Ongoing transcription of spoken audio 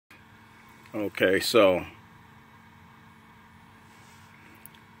Okay, so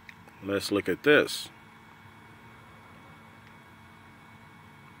let's look at this.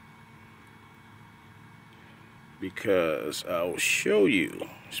 Because I'll show you,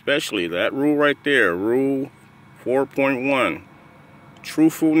 especially that rule right there, Rule 4.1,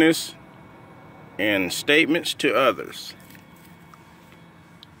 truthfulness and statements to others.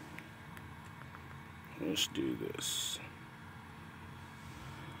 Let's do this.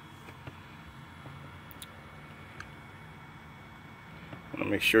 I want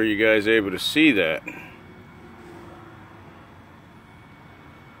to make sure you guys are able to see that.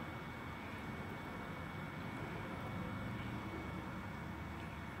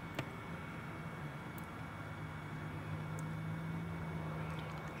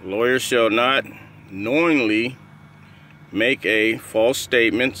 Lawyers shall not knowingly make a false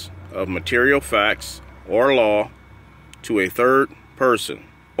statement of material facts or law to a third person,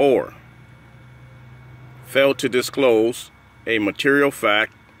 or fail to disclose a material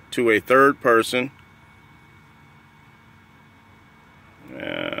fact to a third person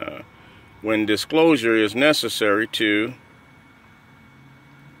when disclosure is necessary to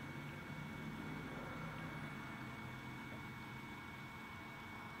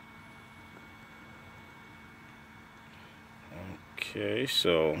Okay,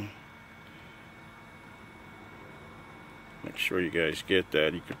 so make sure you guys get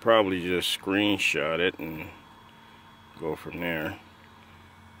that. You could probably just screenshot it and go from there.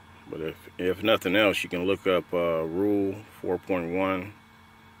 But if nothing else, you can look up Rule 4.1,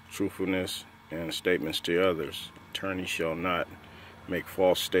 truthfulness and statements to others. Attorneys shall not make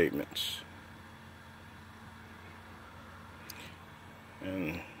false statements.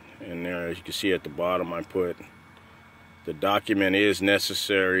 And there, as you can see at the bottom, I put the document is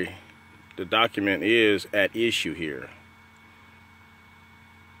necessary. The document is at issue here.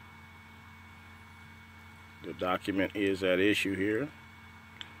 The document is at issue here.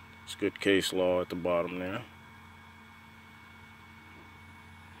 It's good case law at the bottom there.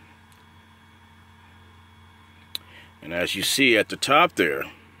 And as you see at the top there,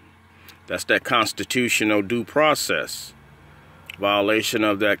 that's that constitutional due process. Violation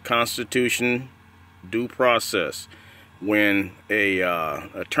of that constitution due process. When a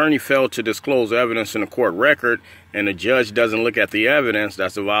attorney failed to disclose evidence in a court record and the judge doesn't look at the evidence,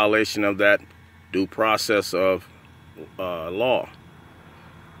 that's a violation of that due process of law.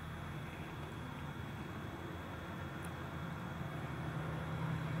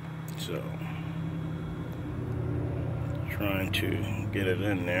 So, trying to get it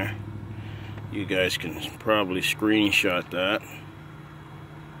in there. You guys can probably screenshot that.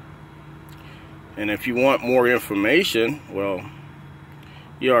 And if you want more information, well,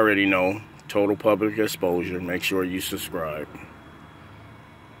 you already know, total public exposure. Make sure you subscribe.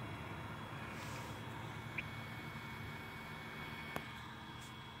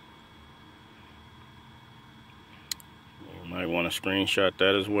 You might want to screenshot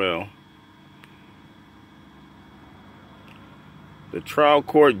that as well. The trial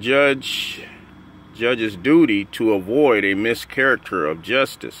court judge's duty to avoid a mischaracter of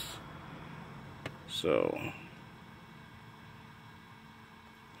justice. So,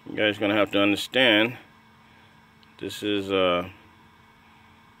 you guys are going to have to understand, this is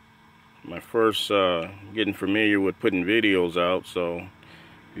my first getting familiar with putting videos out, so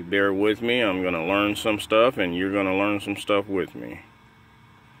if you bear with me, I'm going to learn some stuff and you're going to learn some stuff with me.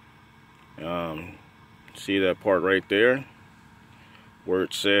 See that part right there where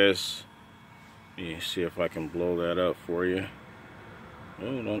it says, let me see if I can blow that up for you.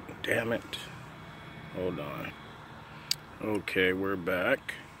 Oh, don't, damn it. Hold on. Okay, we're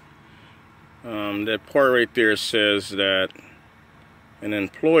back. That part right there says that an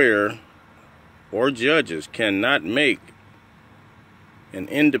employer or judges cannot make an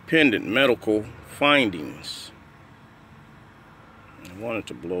independent medical findings. I wanted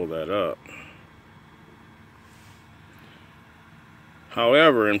to blow that up.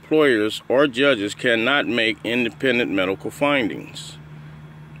 However, employers or judges cannot make independent medical findings.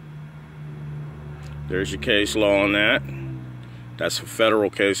 There's your case law on that. That's a federal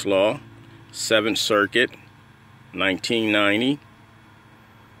case law. 7th Circuit, 1990.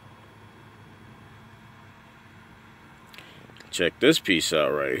 Check this piece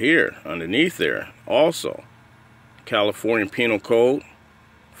out right here, underneath there. Also, California Penal Code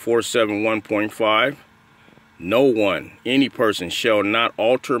 471.5. No one, any person, shall not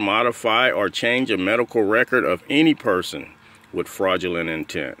alter, modify, or change a medical record of any person with fraudulent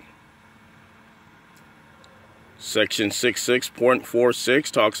intent. Section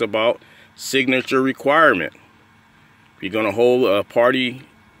 66.46 talks about signature requirement. If you're going to hold a party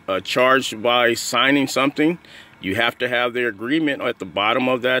charged by signing something, you have to have their agreement at the bottom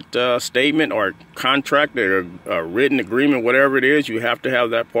of that statement or contract, their written agreement, whatever it is. You have to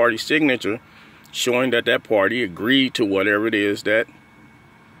have that party's signature showing that that party agreed to whatever it is that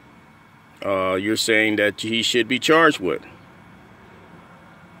you're saying that he should be charged with.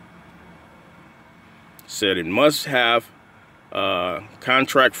 Said it must have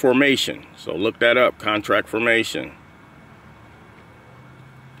contract formation. So look that up, contract formation.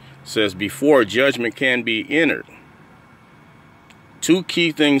 Says before judgment can be entered, two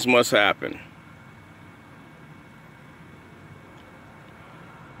key things must happen.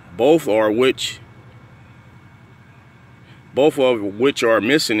 Both of which are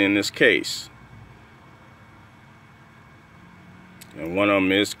missing in this case. And one of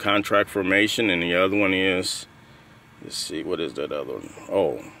them is contract formation, and the other one is, let's see, what is that other one?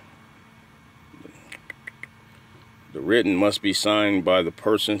 Oh, the written must be signed by the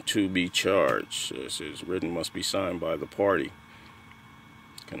person to be charged. It says written must be signed by the party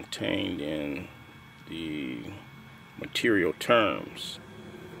contained in the material terms.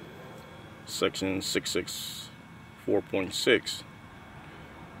 Section 664.6.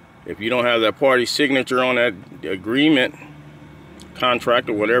 If you don't have that party signature on that agreement, contract,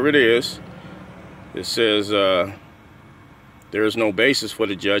 or whatever it is, it says there is no basis for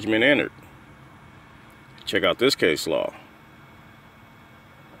the judgment entered. Check out this case law.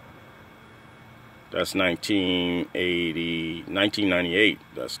 That's 1998.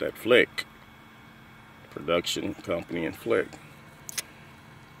 That's that Flick production company and Flick.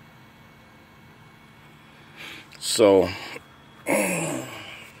 So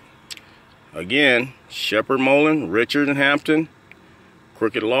again, Sheppard, Mullin, Richard and Hampton,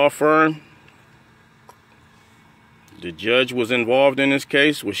 Crooked law firm. The judge was involved in this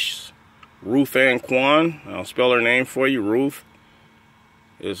case was Ruth Ann Kwan. I'll spell her name for you. Ruth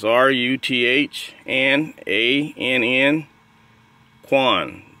is RUTHANNANN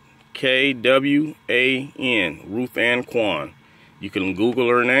Kwan, KWAN, Ruth Ann Kwan. You can Google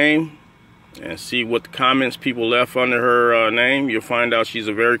her name and see what the comments people left under her name. You'll find out she's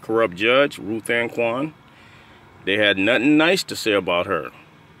a very corrupt judge, Ruth Ann Kwan. They had nothing nice to say about her.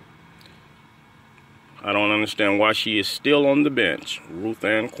 I don't understand why she is still on the bench, Ruth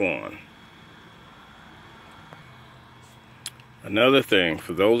Ann Kwan. Another thing,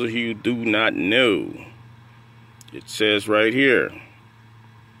 for those of you who do not know, it says right here,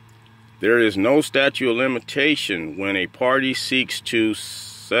 there is no statute of limitation when a party seeks to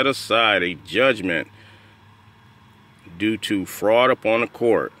set aside a judgment due to fraud upon a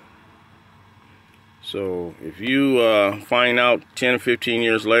court. So if you find out 10 or 15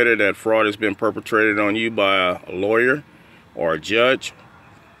 years later that fraud has been perpetrated on you by a lawyer or a judge,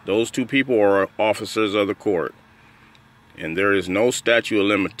 those two people are officers of the court. And there is no statute of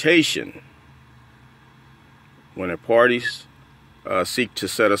limitation when a parties seek to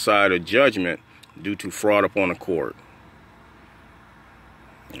set aside a judgment due to fraud upon a court.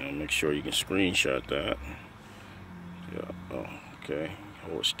 Now make sure you can screenshot that. Yeah. Oh, okay.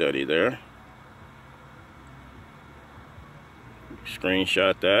 Or study there.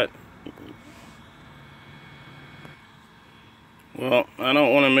 Screenshot that. Well, I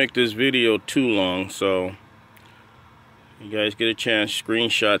don't want to make this video too long, so you guys get a chance,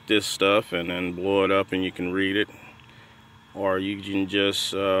 screenshot this stuff and then blow it up and you can read it. Or you can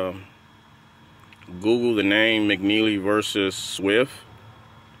just Google the name McNeely versus Swift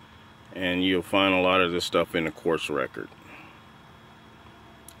and you'll find a lot of this stuff in the court's record.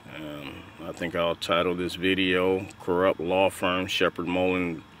 I think I'll title this video Corrupt Law Firm, Sheppard,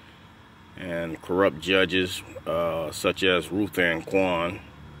 Mullin, and Corrupt Judges such as Ruth Ann Kwan.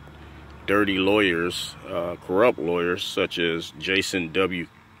 Dirty lawyers, corrupt lawyers such as Jason W.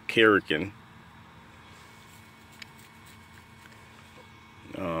 Kerrigan.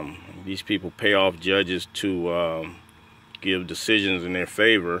 These people pay off judges to give decisions in their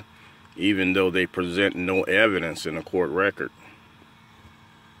favor, even though they present no evidence in a court record.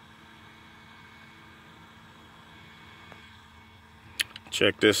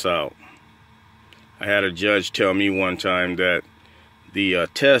 Check this out. I had a judge tell me one time that the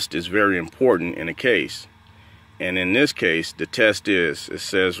test is very important in a case. And in this case, the test is, it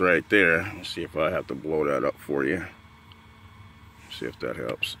says right there, let's see if I have to blow that up for you. See if that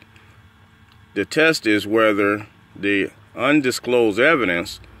helps. The test is whether the undisclosed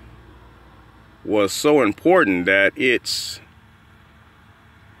evidence was so important that its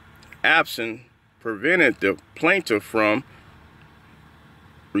absence prevented the plaintiff from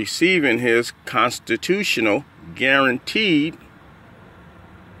receiving his constitutional guaranteed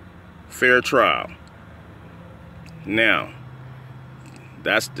fair trial. Now,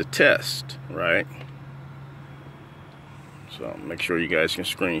 that's the test, right? So make sure you guys can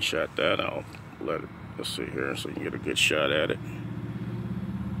screenshot that. I'll let it, let's see here so you can get a good shot at it.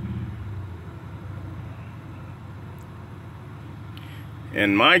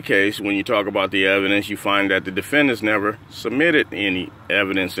 In my case, when you talk about the evidence, you find that the defendants never submitted any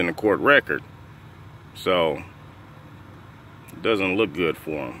evidence in the court record. So it doesn't look good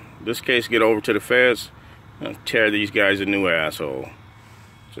for them. This case get over to the feds, I'll tear these guys a new asshole.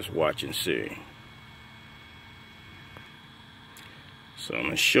 Just watch and see. So I'm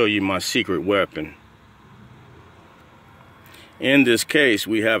going to show you my secret weapon. In this case,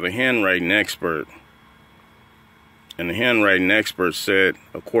 we have a handwriting expert. And the handwriting expert said,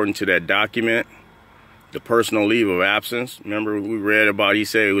 according to that document, the personal leave of absence. Remember we read about, he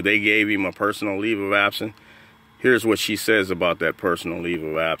said they gave him a personal leave of absence. Here's what she says about that personal leave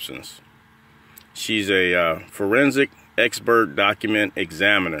of absence. She's a forensic expert document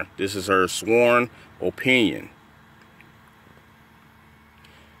examiner. This is her sworn opinion.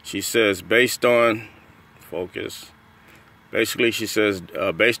 She says, based on, focus, basically she says,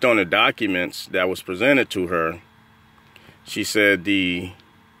 based on the documents that was presented to her, she said the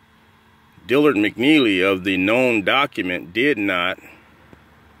Dillard McNeely of the known document did not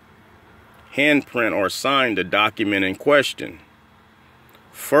handprint or sign the document in question.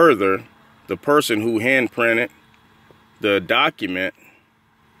 Further, the person who handprinted the document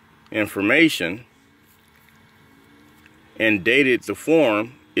information and dated the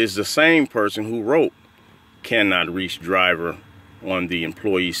form is the same person who wrote "cannot reach driver" on the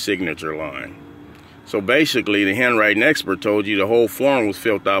employee's signature line. So basically, the handwriting expert told you the whole form was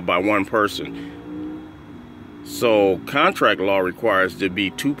filled out by one person. So contract law requires there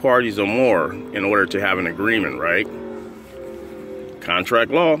be two parties or more in order to have an agreement, right? Contract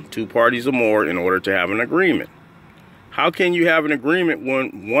law, two parties or more in order to have an agreement. How can you have an agreement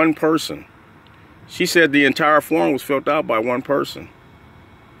when one person? She said the entire form was filled out by one person.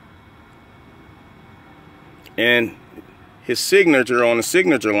 And his signature on the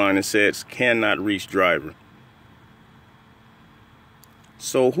signature line, it says "cannot reach driver."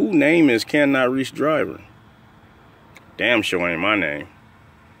 So whose name is "cannot reach driver"? Damn sure ain't my name.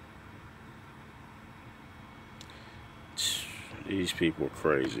 These people are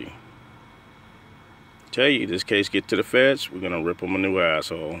crazy. Tell you, this case get to the feds, we're gonna rip them a new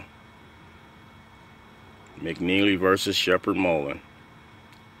asshole. McNeely versus Sheppard Mullin.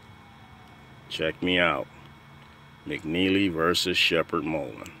 Check me out. McNeely versus Sheppard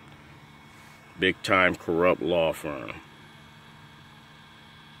Mullin. Big time corrupt law firm.